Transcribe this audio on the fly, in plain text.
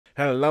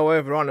Hello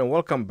everyone and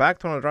welcome back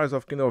to another Rise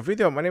of Kingdom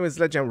video. My name is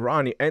Legend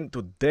Ronnie and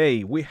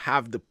today we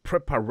have the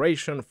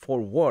preparation for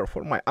war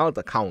for my alt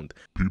account.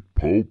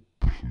 People,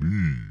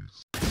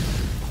 please.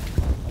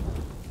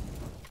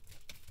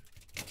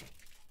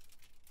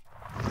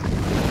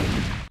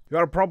 You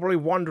are probably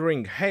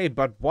wondering, hey,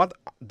 but what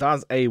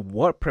does a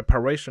war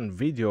preparation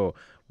video,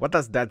 what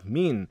does that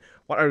mean?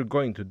 What are you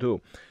going to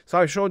do? So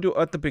I showed you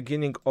at the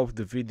beginning of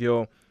the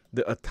video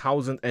the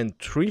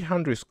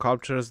 1,300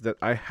 sculptures that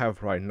I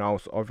have right now.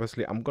 So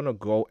obviously I'm gonna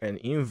go and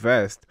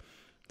invest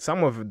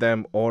some of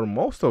them or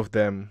most of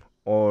them,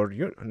 or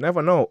you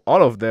never know,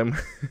 all of them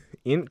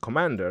in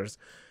commanders,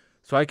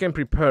 so I can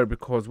prepare,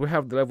 because we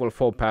have the level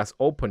 4 pass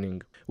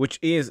opening, which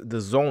is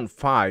the zone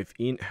 5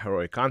 in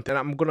Heroic Anthem, and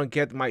I'm gonna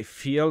get my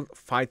field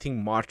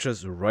fighting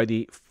marches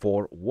ready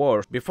for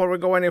war. Before we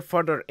go any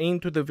further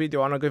into the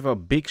video, I wanna give a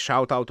big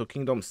shout out to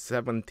Kingdom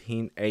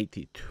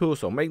 1782.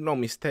 So make no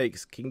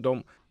mistakes,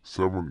 Kingdom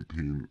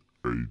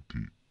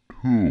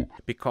 1782.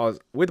 Because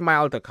with my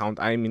alt account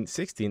I'm in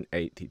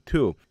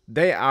 1682.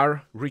 They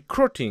are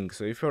recruiting,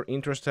 so if you're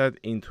interested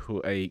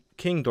into a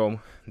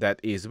kingdom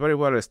that is very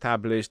well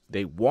established,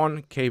 they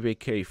won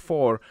KVK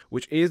 4,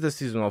 which is the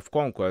season of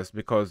conquest,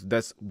 because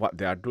that's what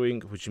they are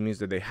doing, which means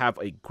that they have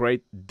a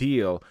great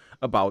deal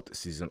about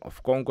season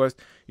of conquest.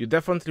 You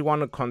definitely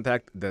want to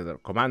contact the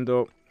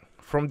commando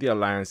from the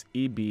alliance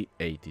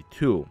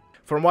EB82.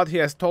 From what he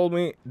has told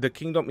me, the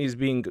kingdom is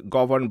being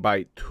governed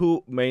by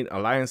two main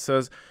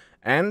alliances,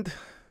 and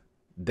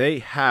they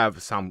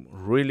have some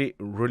really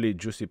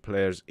juicy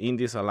players in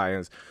this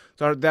alliance,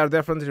 so they are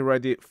definitely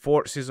ready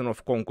for season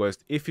of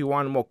conquest. If you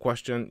want more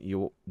question,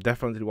 you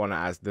definitely want to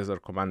ask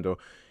Desert Commando.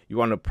 You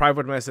want to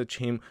private message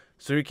him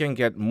so you can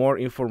get more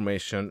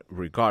information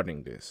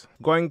regarding this.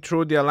 Going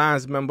through the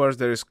alliance members,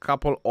 there is a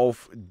couple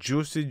of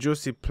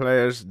juicy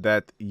players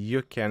that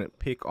you can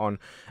pick on,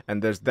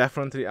 and there's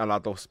definitely a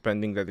lot of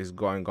spending that is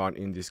going on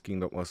in this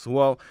kingdom as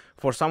well.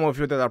 For some of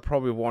you that are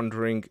probably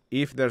wondering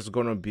if there's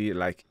gonna be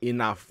like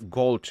enough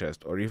gold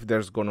chest, or if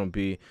there's gonna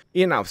be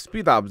enough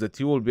speed ups that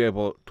you will be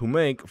able to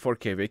make for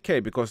KVK,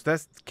 because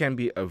that can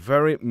be a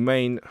very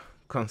main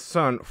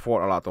concern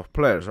for a lot of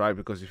players, right?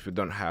 Because if you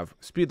don't have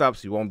speed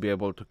ups, you won't be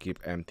able to keep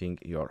emptying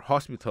your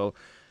hospital.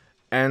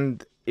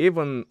 And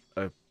even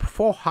a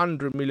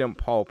 400 million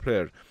power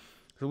player,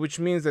 so which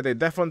means that they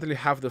definitely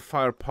have the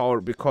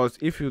firepower, because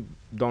if you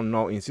don't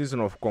know, in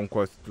season of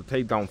conquest, to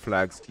take down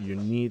flags you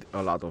need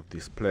a lot of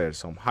these players,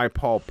 some high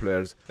power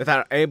players that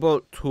are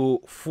able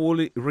to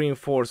fully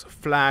reinforce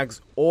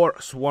flags or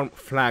swarm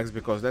flags,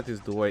 because that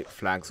is the way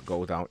flags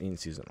go down in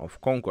season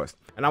of conquest.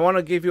 And I want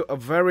to give you a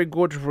very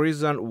good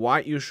reason why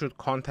you should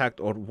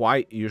contact, or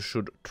why you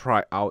should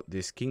try out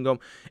this kingdom,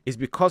 is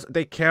because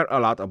they care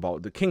a lot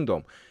about the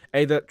kingdom,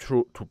 either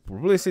through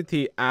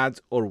publicity,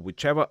 ads, or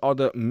whichever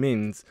other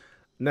means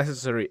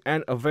necessary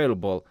and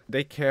available.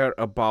 They care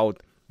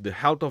about the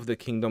health of the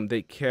kingdom,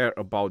 they care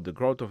about the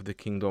growth of the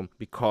kingdom,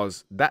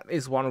 because that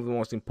is one of the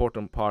most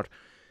important part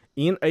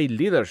in a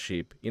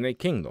leadership in a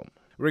kingdom.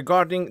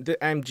 Regarding the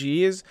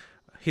MGEs,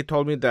 he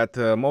told me that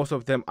most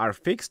of them are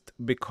fixed,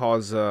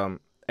 because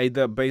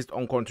either based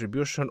on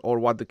contribution or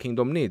what the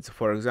kingdom needs.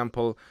 For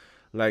example,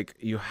 like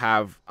you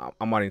have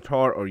a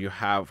monitor, or you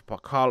have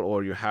Pakal,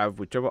 or you have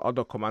whichever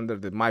other commander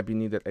that might be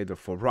needed either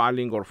for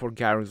rallying or for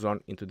garrison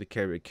into the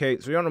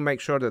KVK. So you want to make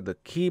sure that the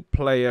key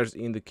players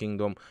in the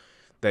kingdom,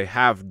 they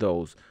have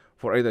those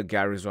for either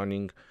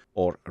garrisoning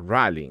or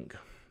rallying.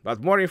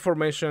 But more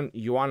information,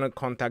 you want to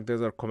contact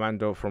Desert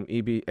Commando from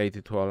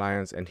EB82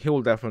 Alliance, and he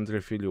will definitely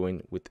fill you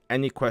in with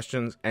any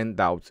questions and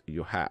doubts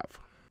you have.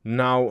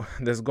 Now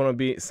there's gonna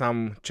be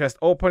some chest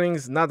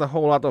openings, not a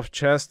whole lot of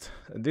chests.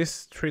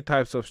 These three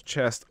types of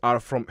chests are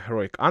from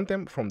Heroic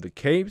Anthem, from the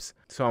caves.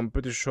 So I'm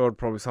pretty sure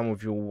probably some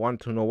of you want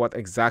to know what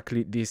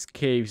exactly these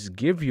caves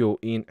give you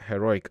in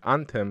Heroic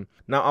Anthem.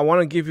 Now I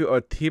want to give you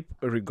a tip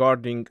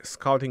regarding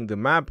scouting the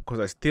map, because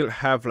I still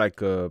have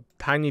like a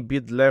tiny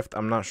bit left.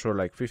 I'm not sure,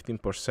 like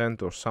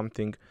 15% or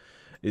something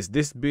is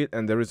this bit,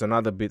 and there is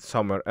another bit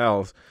somewhere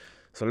else.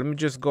 So let me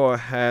just go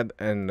ahead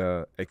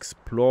and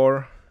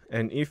explore.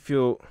 And if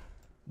you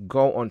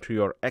go onto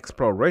your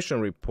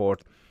exploration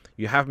report,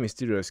 you have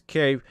Mysterious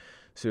Cave.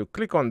 So you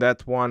click on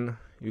that one,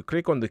 you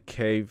click on the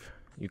cave,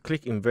 you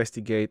click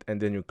investigate, and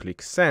then you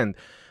click send.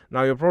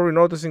 Now you're probably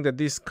noticing that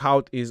this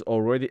scout is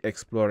already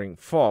exploring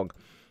fog.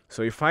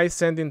 So if I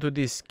send into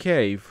this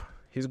cave,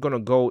 he's gonna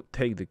go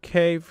take the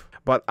cave,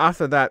 but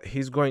after that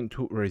he's going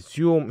to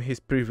resume his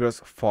previous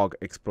fog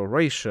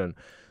exploration.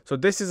 So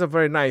this is a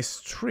very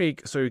nice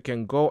trick, so you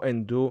can go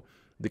and do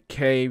the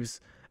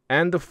caves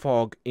and the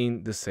fog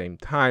in the same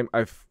time.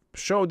 I've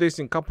showed this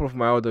in a couple of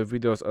my other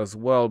videos as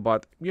well,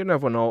 but you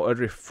never know, a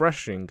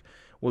refreshing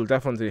will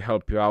definitely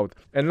help you out.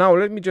 And now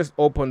let me just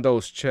open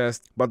those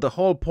chests. But the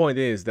whole point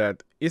is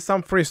that it's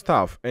some free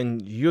stuff,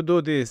 and you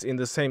do this in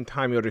the same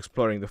time you're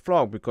exploring the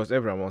fog, because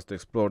everyone wants to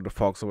explore the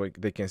fog so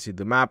they can see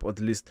the map, or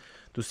at least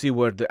to see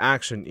where the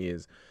action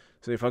is.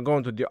 So if I go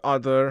into the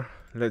other,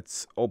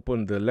 let's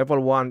open the level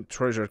 1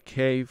 treasure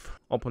cave,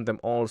 open them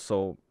all,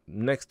 so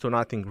next to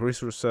nothing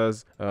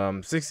resources,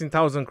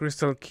 16,000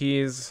 crystal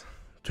keys,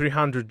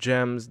 300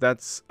 gems.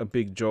 That's a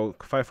big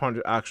joke.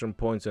 500 action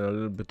points and a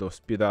little bit of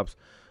speed ups.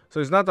 So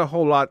it's not a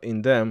whole lot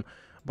in them,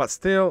 but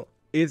still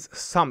it's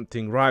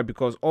something, right?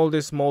 Because all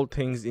these small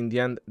things in the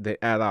end, they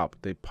add up,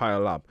 they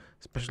pile up,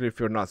 especially if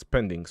you're not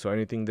spending. So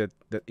anything that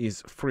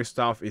is free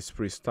stuff is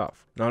free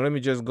stuff. Now let me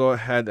just go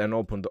ahead and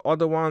open the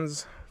other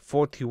ones.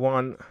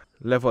 41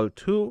 level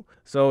 2.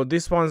 So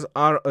these ones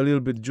are a little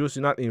bit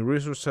juicy, not in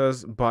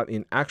resources but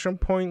in action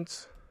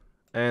points,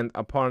 and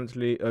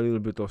apparently a little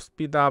bit of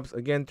speed ups.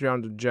 Again,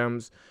 300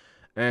 gems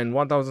and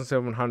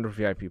 1700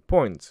 VIP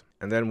points.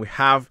 And then we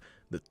have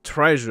the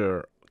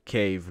treasure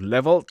cave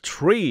level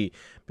 3,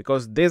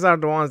 because these are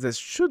the ones that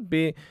should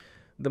be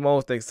the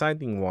most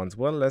exciting ones.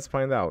 Well, let's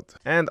find out.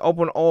 And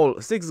open all.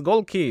 6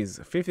 gold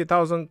keys,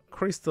 50,000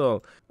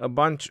 crystal, a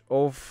bunch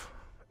of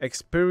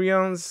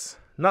experience,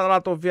 not a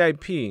lot of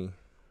VIP.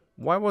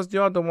 Why was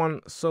the other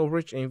one so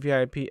rich in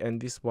VIP and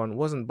this one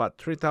wasn't? But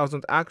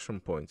 3,000 action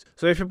points.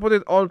 So if you put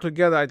it all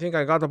together, I think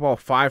I got about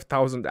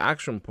 5,000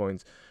 action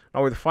points.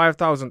 Now with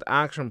 5,000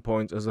 action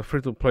points as a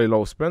free-to-play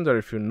low spender,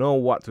 if you know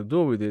what to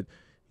do with it,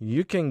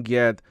 you can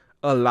get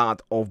a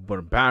lot of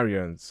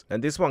barbarians.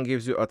 And this one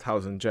gives you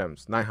 1,000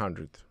 gems,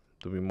 900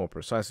 to be more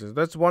precise.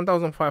 That's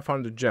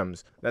 1,500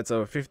 gems. That's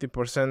a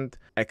 50%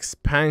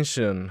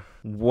 expansion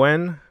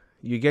when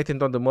you get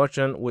into the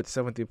merchant with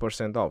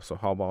 70% off. So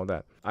how about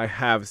that? I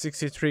have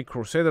 63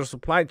 Crusader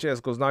supply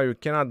chests, because now you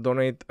cannot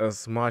donate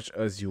as much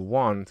as you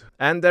want.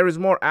 And there is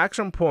more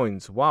action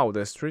points. Wow,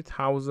 there's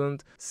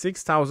 3,000,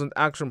 6,000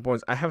 action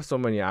points. I have so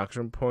many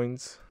action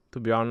points, to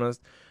be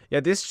honest. Yeah,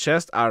 these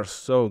chests are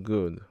so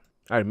good.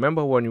 I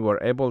remember when you were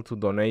able to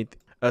donate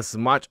as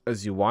much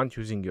as you want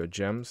using your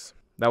gems.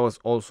 That was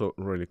also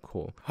really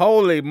cool.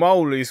 Holy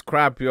moly,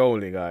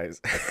 scrappy-oly, guys.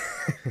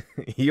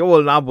 You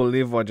will not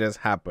believe what just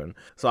happened.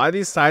 So I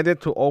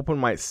decided to open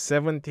my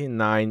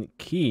 79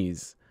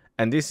 keys.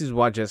 And this is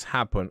what just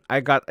happened.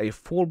 I got a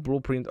full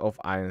blueprint of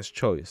Iron's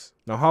Choice.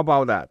 Now how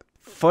about that?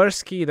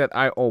 First key that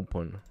I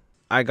opened,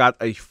 I got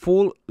a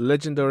full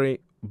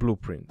legendary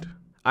blueprint.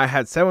 I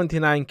had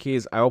 79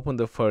 keys. I opened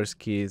the first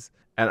keys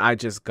and I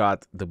just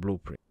got the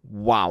blueprint.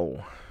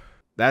 Wow.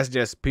 That's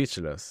just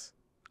speechless.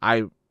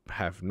 I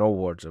have no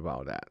words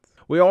about that.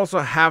 We also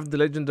have the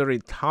legendary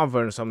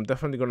Tavern, so I'm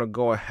definitely gonna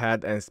go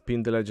ahead and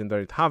spin the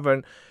legendary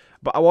Tavern.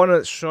 But I want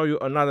to show you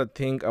another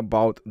thing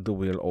about the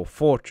Wheel of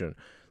Fortune.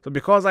 So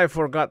because I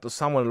forgot to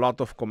summon a lot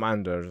of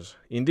commanders,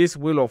 in this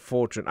Wheel of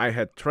Fortune I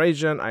had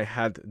Trajan, I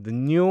had the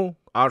new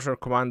Archer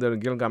commander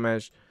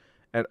Gilgamesh,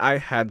 and I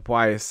had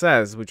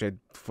YSS, which I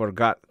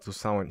forgot to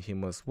summon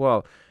him as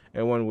well.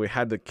 And when we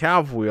had the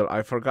Cav wheel,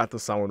 I forgot to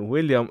summon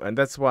William, and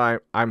that's why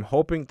I'm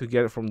hoping to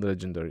get it from the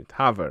legendary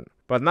Tavern.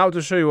 But now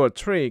to show you a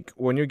trick,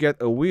 when you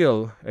get a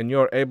wheel and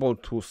you're able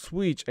to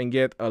switch and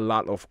get a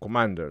lot of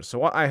commanders. So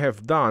what I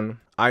have done,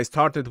 I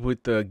started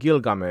with the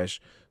Gilgamesh.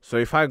 So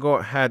if I go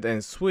ahead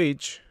and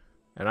switch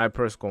and I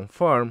press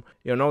confirm,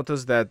 you'll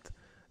notice that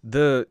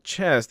the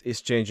chest is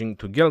changing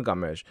to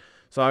Gilgamesh.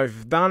 So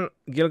I've done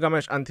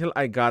Gilgamesh until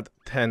I got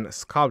 10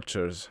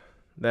 sculptures.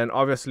 Then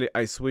obviously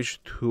I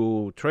switched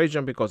to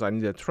Trajan because I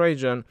needed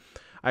Trajan.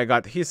 I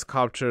got his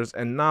sculptures,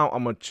 and now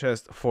I'm at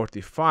chest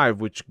 45,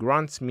 which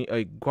grants me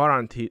a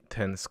guaranteed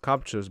 10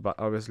 sculptures, but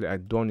obviously I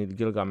don't need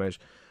Gilgamesh.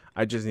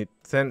 I just need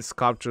 10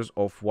 sculptures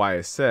of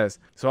YSS.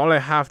 So all I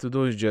have to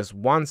do is just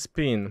one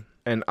spin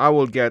and I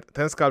will get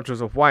 10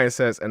 sculptures of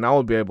YSS and I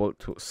will be able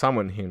to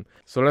summon him.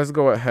 So let's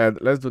go ahead,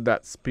 let's do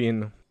that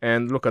spin.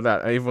 And look at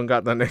that, I even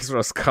got an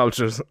extra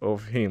sculptures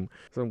of him.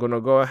 So I'm gonna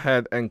go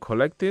ahead and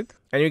collect it,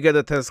 and you get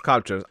the 10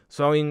 sculptures.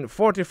 So in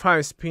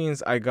 45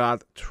 spins, I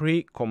got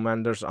 3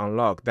 commanders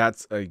unlocked.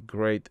 That's a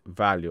great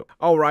value.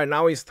 Alright,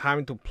 now it's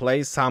time to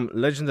play some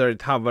Legendary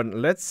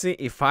Tavern. Let's see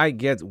if I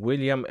get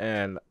William,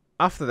 and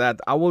after that,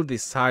 I will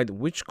decide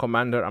which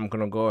commander I'm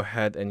gonna go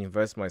ahead and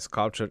invest my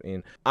sculpture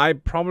in.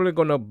 I'm probably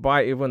gonna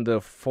buy even the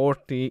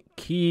 40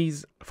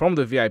 keys from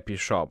the VIP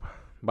shop.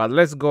 But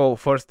let's go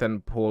first 10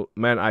 pull.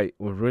 Man, I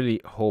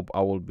really hope I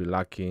will be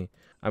lucky.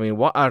 I mean,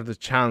 what are the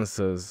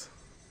chances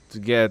to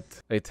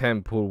get a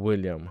 10 pull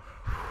William?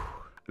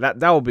 That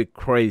would be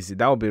crazy.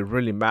 That would be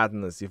really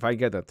madness if I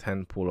get a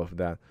 10 pull of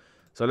that.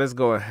 So let's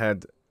go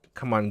ahead.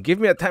 Come on, give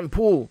me a 10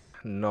 pull.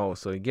 No,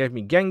 so he gave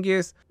me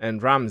Genghis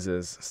and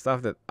Ramses.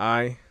 Stuff that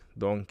I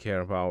don't care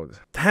about.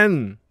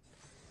 10!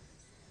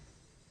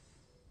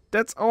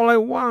 That's all I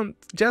want.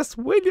 Just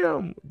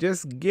William.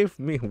 Just give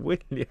me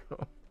William.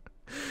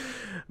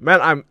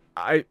 Man,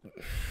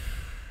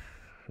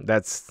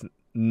 that's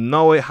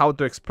no way how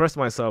to express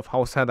myself,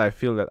 how sad I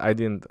feel that I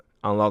didn't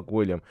unlock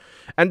William.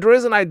 And the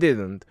reason I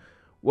didn't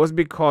was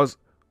because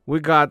we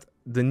got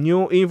the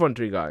new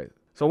inventory guide.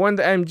 So when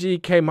the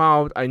MG came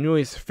out, I knew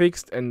it's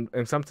fixed and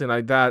something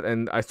like that.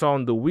 And I saw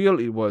on the wheel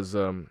it was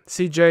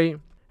CJ.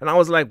 And I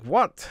was like,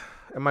 what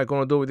am I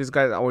going to do with this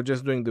guy? I was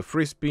just doing the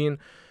free spin.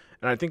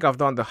 And I think I've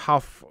done the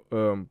half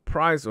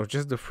price or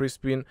just the free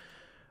spin.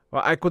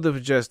 Well, I could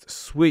have just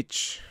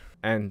switched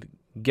and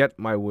get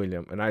my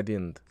William, and I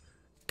didn't.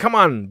 Come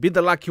on, be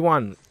the lucky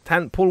one.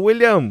 10 pull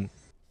William.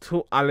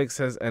 2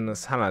 Alexes and a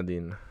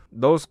Saladin.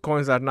 Those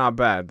coins are not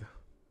bad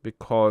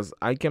because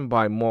I can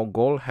buy more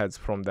gold heads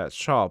from that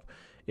shop.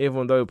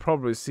 Even though you've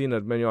probably seen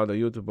that many other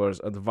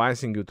YouTubers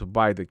advising you to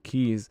buy the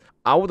keys,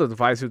 I would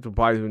advise you to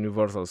buy the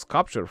universal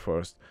sculpture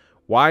first.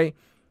 Why?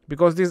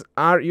 Because these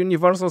are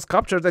universal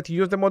sculptures that you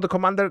use them on the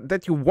commander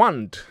that you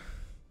want.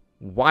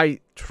 Why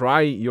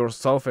try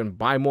yourself and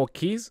buy more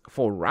keys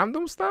for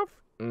random stuff?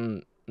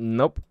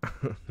 Nope.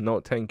 No,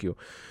 thank you.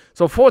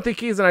 So 40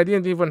 keys and I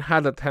didn't even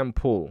have a 10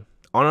 pull.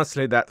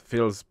 Honestly, that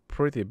feels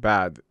pretty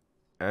bad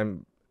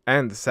and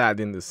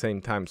sad in the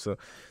same time. So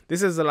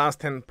this is the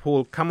last 10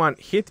 pull. Come on,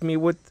 hit me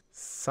with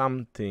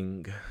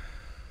something,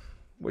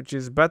 which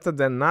is better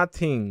than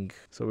nothing.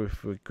 So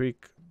if we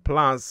click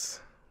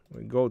plus,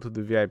 we go to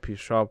the VIP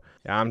shop.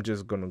 Yeah, I'm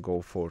just gonna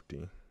go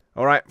 40.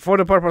 All right, for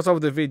the purpose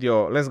of the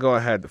video, let's go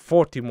ahead.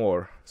 40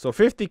 more. So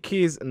 50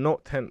 keys, no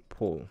 10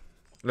 pull.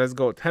 Let's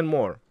go 10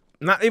 more.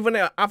 Not even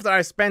after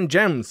I spend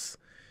gems.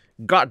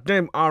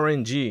 Goddamn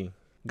RNG.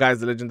 Guys,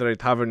 the legendary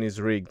tavern is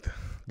rigged.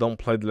 Don't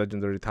play the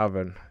legendary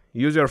tavern.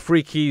 Use your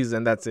free keys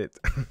and that's it.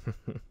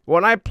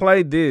 When I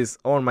played this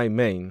on my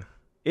main,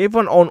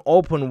 even on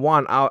open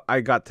 1,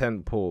 I got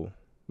 10 pull.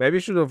 Maybe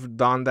should have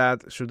done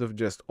that. Should have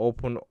just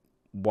opened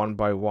 1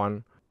 by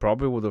 1.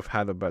 Probably would have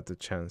had a better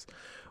chance.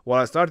 Well,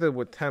 I started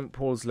with 10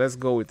 pulls. Let's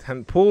go with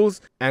 10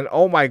 pulls. And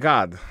oh my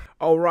god.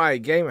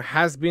 Alright, game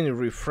has been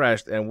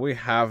refreshed and we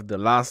have the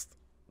last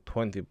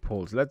 20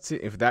 pulls. Let's see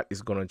if that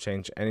is gonna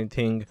change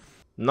anything.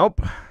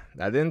 Nope,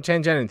 that didn't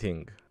change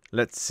anything.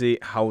 Let's see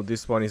how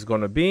this one is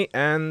gonna be.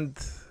 And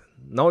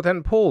no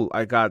 10 pull.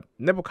 I got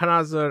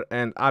Nebuchadnezzar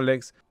and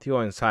Alex, Theo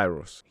and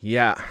Cyrus.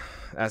 Yeah,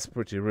 that's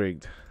pretty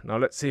rigged. Now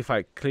let's see if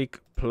I click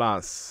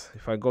plus.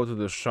 If I go to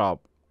the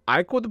shop,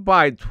 I could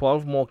buy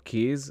 12 more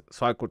keys,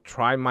 so I could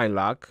try my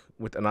luck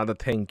with another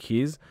 10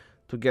 keys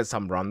to get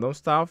some random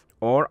stuff,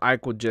 or I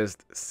could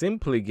just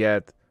simply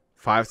get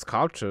 5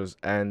 sculptures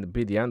and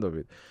be the end of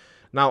it.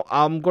 Now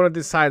I'm gonna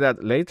decide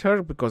that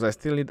later because I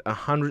still need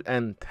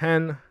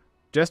 110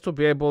 just to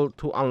be able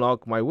to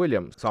unlock my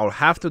William. So I'll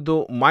have to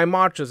do my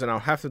marches and I'll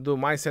have to do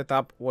my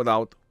setup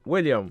without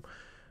William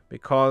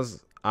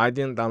because I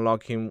didn't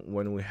unlock him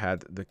when we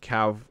had the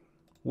Cav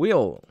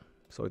wheel.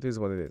 So it is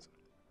what it is.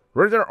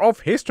 Reader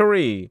of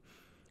History,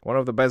 one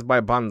of the best buy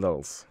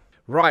bundles.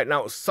 Right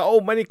now, so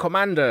many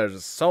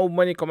commanders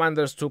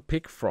to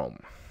pick from,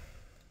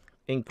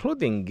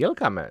 including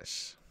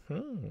Gilgamesh.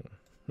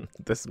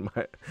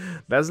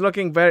 That's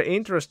looking very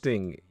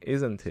interesting,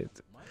 isn't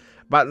it?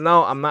 But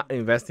no, I'm not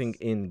investing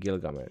in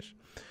Gilgamesh.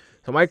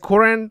 So my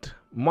current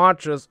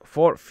marches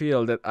for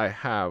field that I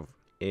have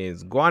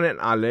is Guan and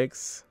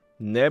Alex,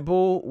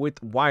 Nebu with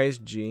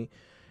YSG,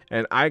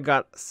 and I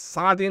got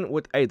Saladin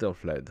with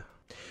Aethelflaed.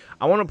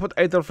 I want to put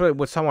Aethelflaed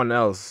with someone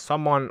else,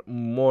 someone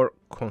more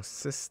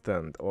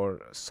consistent, or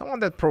someone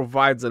that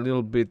provides a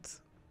little bit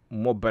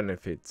more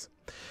benefits.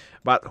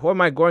 But who am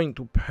I going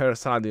to pair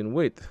Saladin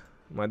with?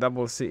 My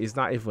double C is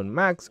not even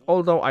max,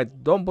 although I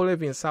don't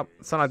believe in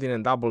Saladin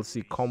and double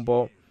C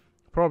combo.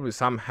 Probably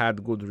some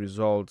had good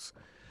results.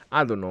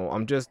 I don't know,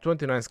 I'm just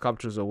 29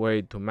 sculptures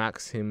away to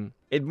max him.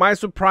 It might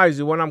surprise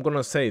you when I'm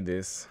gonna say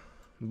this,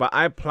 but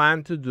I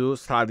plan to do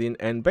Saladin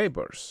and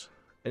Babers.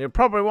 And you're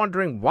probably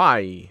wondering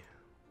why.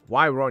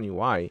 Why, Ronnie,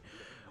 why?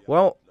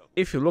 Well,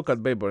 if you look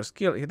at Baber's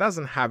skill, he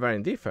doesn't have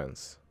any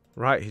defense,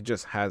 right? He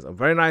just has a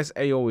very nice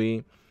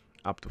AoE,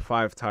 up to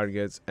 5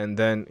 targets, and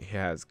then he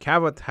has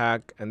Cav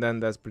attack, and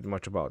then that's pretty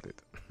much about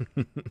it.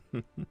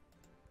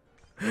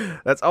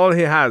 That's all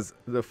he has,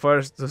 the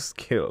first 2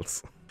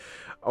 skills.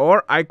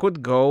 Or I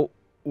could go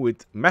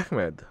with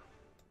Mehmed,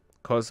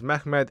 because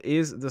Mehmed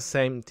is the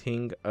same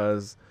thing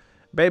as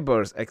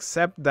Babers,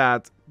 except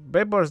that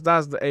Babers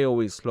does the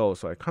AoE slow,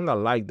 so I kinda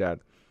like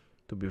that.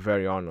 To be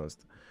very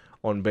honest,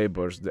 on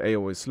Babers the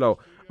AoE is slow.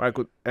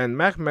 And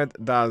Mehmed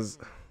does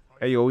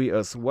AoE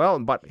as well,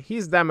 but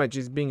his damage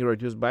is being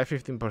reduced by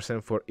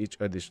 15% for each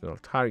additional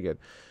target.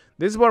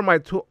 These were my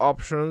 2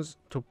 options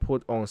to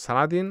put on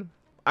Saladin.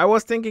 I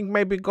was thinking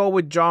maybe go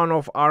with Joan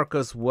of Arc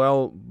as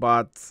well,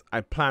 but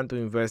I plan to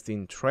invest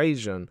in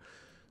Trajan.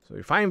 So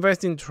if I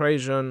invest in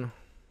Trajan,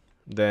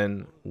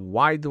 then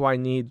why do I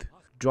need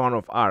Joan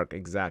of Arc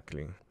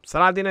exactly?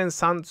 Saladin and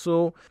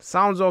Sansu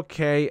sounds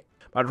okay.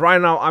 But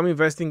right now, I'm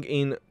investing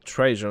in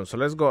Trajan. So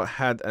let's go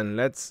ahead and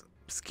let's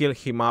skill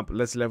him up.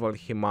 Let's level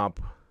him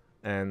up.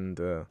 And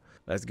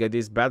let's get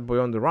this bad boy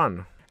on the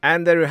run.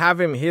 And there you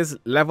have him. He's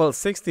level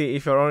 60.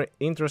 If you're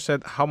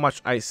interested how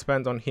much I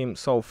spent on him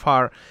so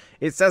far.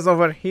 It says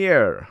over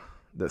here.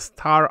 The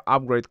star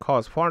upgrade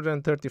cost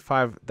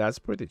 435. That's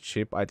pretty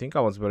cheap. I think I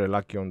was very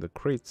lucky on the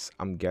crits,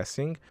 I'm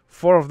guessing.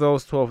 4 of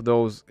those, 2 of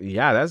those.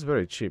 Yeah, that's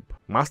very cheap.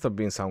 Must have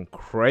been some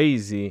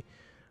crazy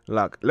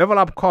luck. Level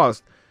up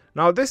cost.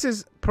 Now this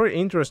is pretty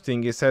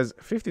interesting. It says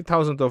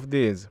 50,000 of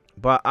these,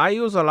 but I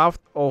use a lot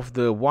of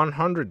the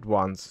 100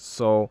 ones,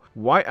 so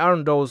why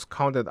aren't those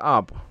counted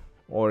up?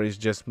 Or is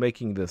just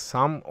making the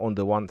sum on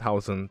the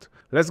 1000?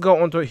 Let's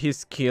go onto his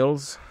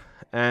skills,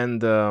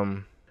 and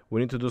We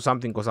need to do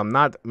something because I'm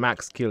not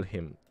max skill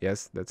him.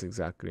 Yes, that's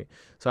exactly.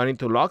 So I need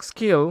to lock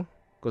skill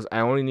because I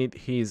only need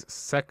his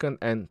second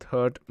and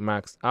third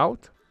max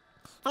out.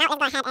 So now let's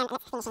go ahead and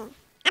let's finish him.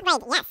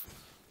 Upgrade, yes.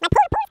 My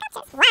poor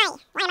sculptures. Why?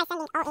 Why am I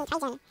sending all in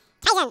Trajan?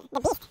 Trajan, the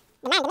beast,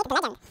 the man, the myth, the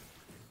legend.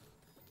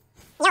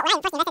 You know, when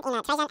I first invested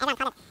in Trajan, everyone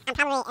thought I'm probably copying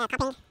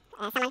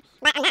someone,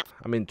 but I'm not.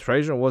 I mean,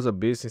 Trajan was a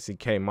beast since he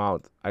came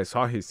out. I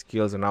saw his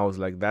skills and I was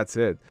like, that's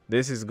it.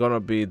 This is gonna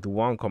be the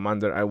one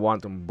commander I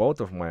want on both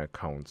of my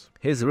accounts.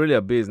 He's really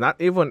a beast,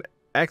 not even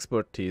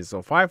expertise.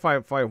 So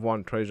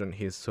 5551 Trajan,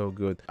 he's so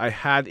good. I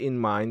had in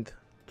mind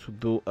to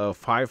do a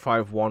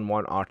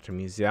 5511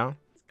 Artemisia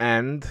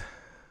and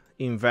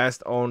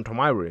invest on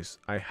Tomiris.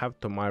 I have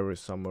Tomiris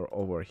somewhere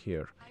over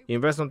here.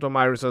 Invest on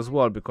Tomiris as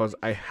well because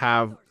I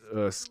have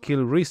a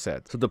skill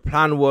reset. So the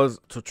plan was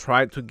to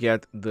try to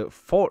get the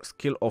 4th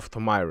skill of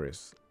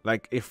Tomiris.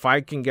 Like if I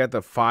can get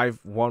a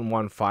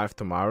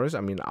 5115 Tomiris,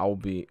 I mean, I'll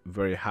be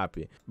very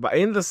happy. But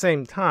in the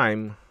same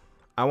time,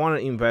 I want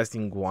to invest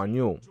in Guan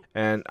Yu.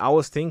 And I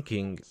was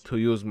thinking to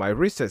use my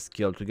reset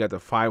skill to get a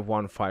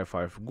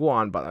 5155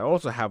 Guan, but I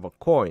also have a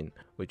coin,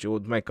 which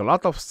would make a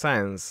lot of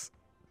sense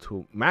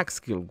to max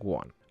skill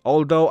Guan.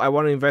 Although I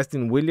want to invest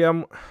in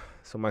William,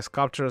 so my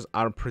sculptures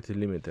are pretty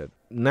limited.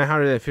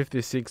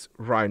 956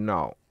 right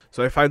now.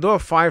 So if I do a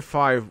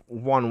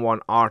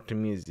 5511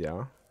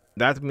 Artemisia,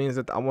 that means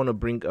that I want to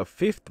bring a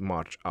 5th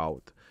march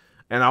out.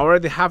 And I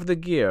already have the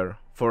gear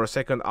for a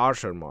 2nd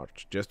archer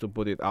march, just to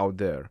put it out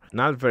there.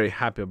 Not very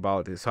happy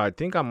about it. So I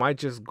think I might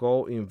just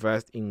go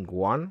invest in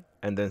Guan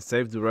and then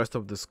save the rest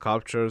of the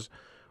sculptures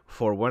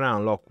for when I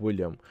unlock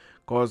William.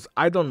 Because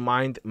I don't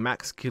mind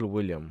max skill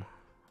William.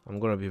 I'm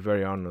gonna be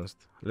very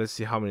honest. Let's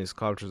see how many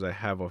sculptures I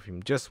have of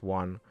him. Just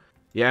 1.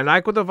 Yeah, and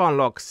I could have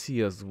unlocked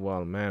C as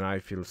well. Man, I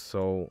feel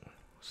so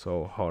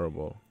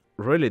horrible.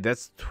 Really,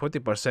 that's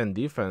 20%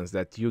 defense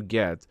that you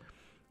get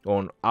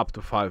on up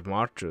to 5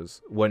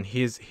 marches when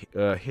he's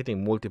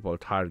hitting multiple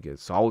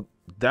targets. So I would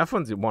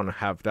definitely want to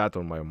have that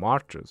on my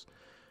marches.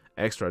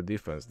 Extra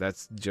defense.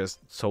 That's just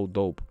so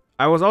dope.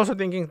 I was also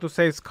thinking to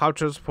save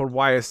sculptures for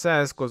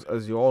YSS because,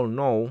 as you all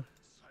know,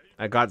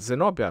 I got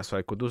Zenobia, so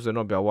I could do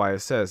Zenobia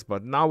YSS.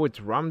 But now with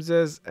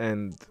Ramses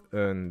and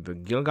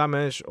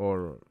Gilgamesh,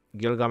 or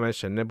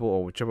Gilgamesh and Nebu,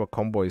 or whichever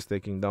combo is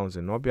taking down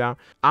Zenobia,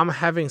 I'm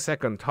having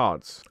second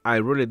thoughts. I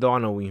really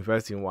don't want to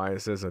invest in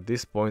YSS at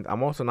this point.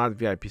 I'm also not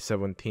VIP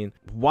 17.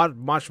 What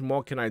much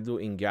more can I do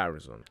in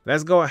Garrison?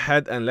 Let's go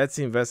ahead and let's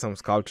invest some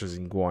sculptures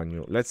in Guan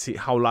Yu. Let's see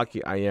how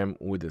lucky I am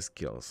with the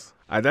skills.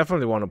 I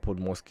definitely want to put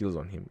more skills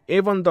on him.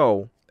 Even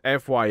though,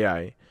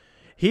 FYI,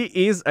 he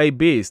is a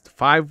beast,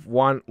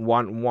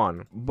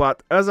 5111.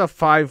 But as a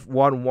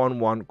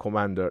 5111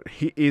 commander,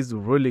 he is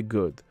really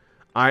good.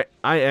 I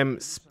am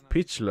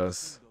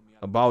speechless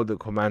about the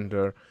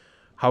commander,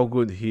 how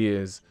good he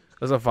is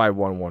as a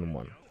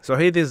 5111. So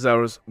he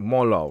deserves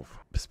more love,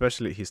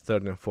 especially his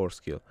 3rd and 4th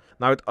skill.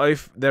 Now,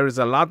 if there is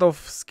a lot of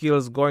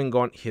skills going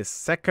on his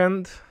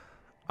 2nd,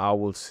 I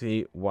will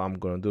see what I'm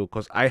gonna do,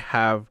 because I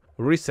have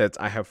resets.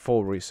 I have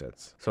 4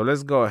 resets. So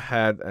let's go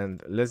ahead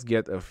and let's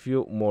get a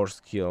few more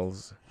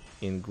skills.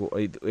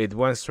 It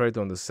went straight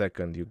on the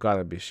 2nd. You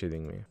gotta be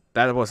shitting me.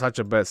 That was such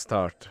a bad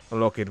start.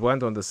 Look, it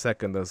went on the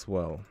 2nd as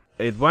well.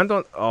 It went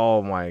on.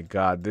 Oh my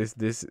god, this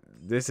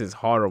is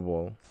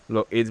horrible.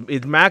 Look,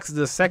 it maxed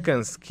the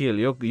 2nd skill.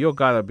 You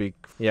gotta be.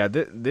 Yeah,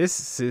 this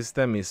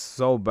system is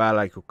so bad.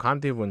 Like you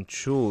can't even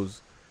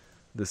choose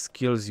the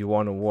skills you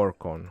want to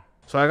work on.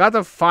 So I got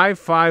a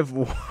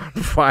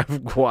 5515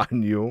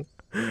 Guan Yu.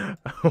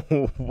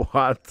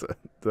 What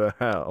the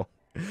hell?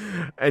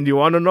 And you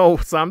want to know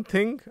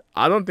something?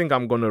 I don't think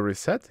I'm gonna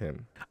reset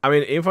him. I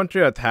mean,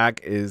 infantry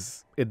attack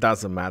it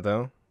doesn't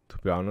matter, to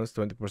be honest.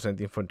 20%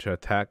 infantry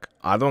attack,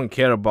 I don't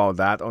care about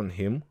that on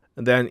him.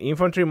 And then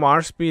infantry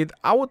march speed,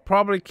 I would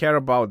probably care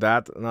about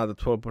that. Another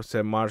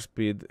 12% march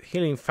speed.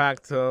 Healing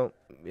factor,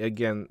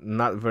 again,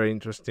 not very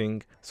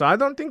interesting. So I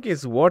don't think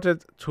it's worth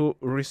it to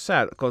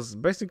reset, because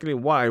basically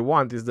what I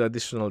want is the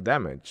additional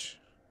damage.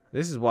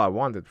 This is what I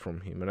wanted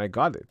from him, and I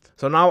got it.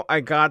 So now I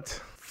got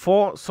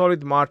 4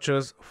 solid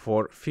marches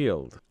for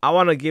field. I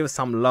want to give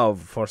some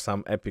love for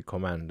some epic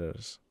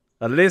commanders.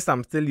 At least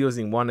I'm still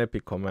using 1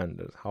 epic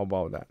commander. How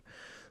about that?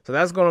 So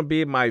that's going to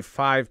be my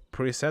 5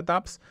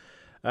 pre-setups.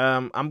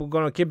 I'm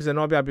going to keep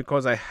Zenobia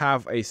because I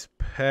have a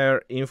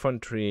spare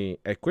infantry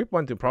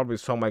equipment. You probably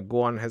saw my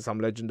Gohan has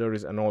some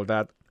legendaries and all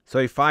that. So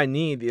if I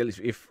need,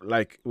 if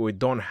like we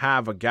don't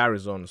have a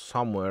garrison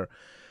somewhere,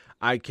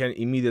 I can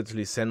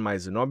immediately send my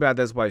Zenobia.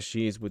 That's why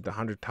she is with the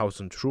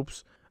 100,000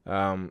 troops.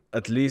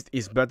 At least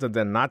it's better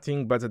than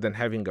nothing, better than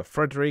having a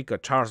Frederick, a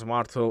Charles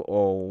Martel,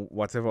 or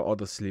whatever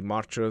other silly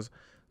marchers.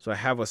 So I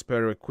have a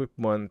spare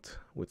equipment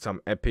with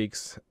some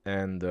epics,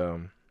 and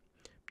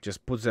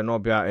just put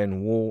Zenobia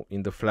and Wu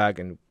in the flag,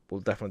 and will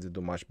definitely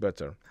do much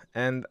better.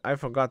 And I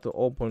forgot to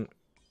open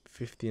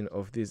 15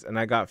 of these, and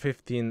I got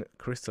 15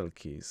 crystal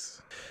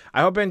keys.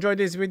 I hope you enjoyed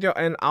this video,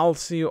 and I'll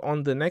see you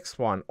on the next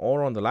one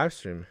or on the live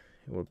stream.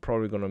 We're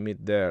probably gonna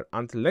meet there.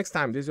 Until next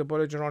time, this is your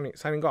boy Jeroni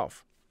signing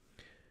off.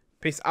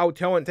 Peace out,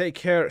 yo, and take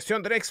care. See you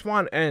on the next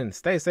one, and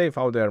stay safe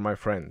out there, my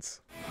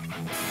friends.